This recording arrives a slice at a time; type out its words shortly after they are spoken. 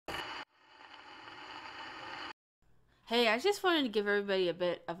Hey, I just wanted to give everybody a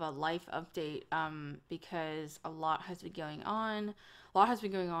bit of a life update because a lot has been going on. A lot has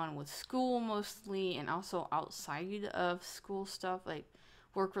been going on with school mostly and also outside of school stuff, like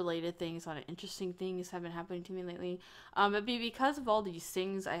work related things. A lot of interesting things have been happening to me lately. Because of all these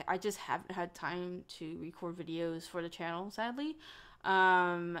things, I just haven't had time to record videos for the channel, sadly.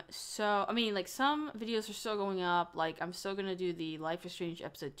 Like some videos are still going up. Like, I'm still gonna do the Life is Strange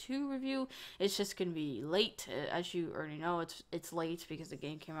episode 2 review. It's just gonna be late, as you already know. It's late because the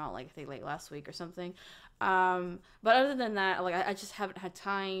game came out, like, I think late last week or something. But other than that, like, I just haven't had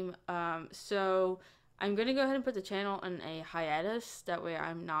time. So I'm gonna go ahead and put the channel in a hiatus. That way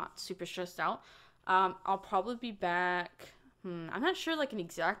I'm not super stressed out. I'll probably be back. I'm not sure, like, an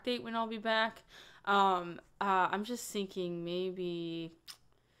exact date when I'll be back. I'm just thinking maybe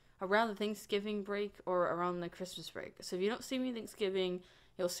around the Thanksgiving break or around the Christmas break. So if you don't see me Thanksgiving,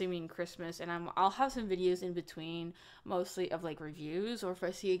 you'll see me in Christmas, and I'll have some videos in between, mostly of like reviews, or if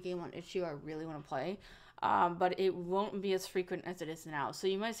I see a game on issue I really want to play. But it won't be as frequent as it is now. So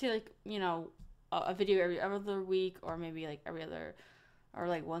you might see, like, a video every other week, or maybe like every other, or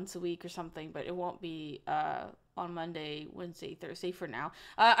like once a week or something. But it won't be on Monday, Wednesday, Thursday for now.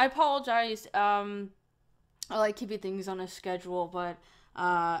 I apologize. I like keeping things on a schedule, but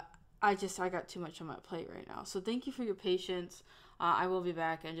I got too much on my plate right now. So thank you for your patience. I will be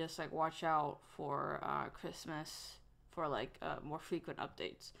back, and just like watch out for Christmas for like more frequent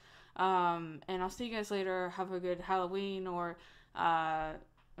updates. And I'll see you guys later. Have a good Halloween, or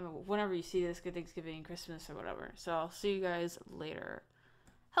whenever you see this, good Thanksgiving, Christmas, or whatever. So I'll see you guys later.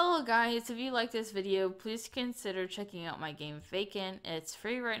 Hello guys, if you like this video, please consider checking out my game Vacant. It's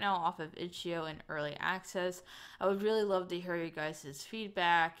free right now off of itch.io in early access. I would really love to hear you guys'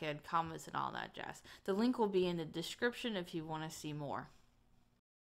 feedback and comments and all that jazz. The link will be in the description if you want to see more.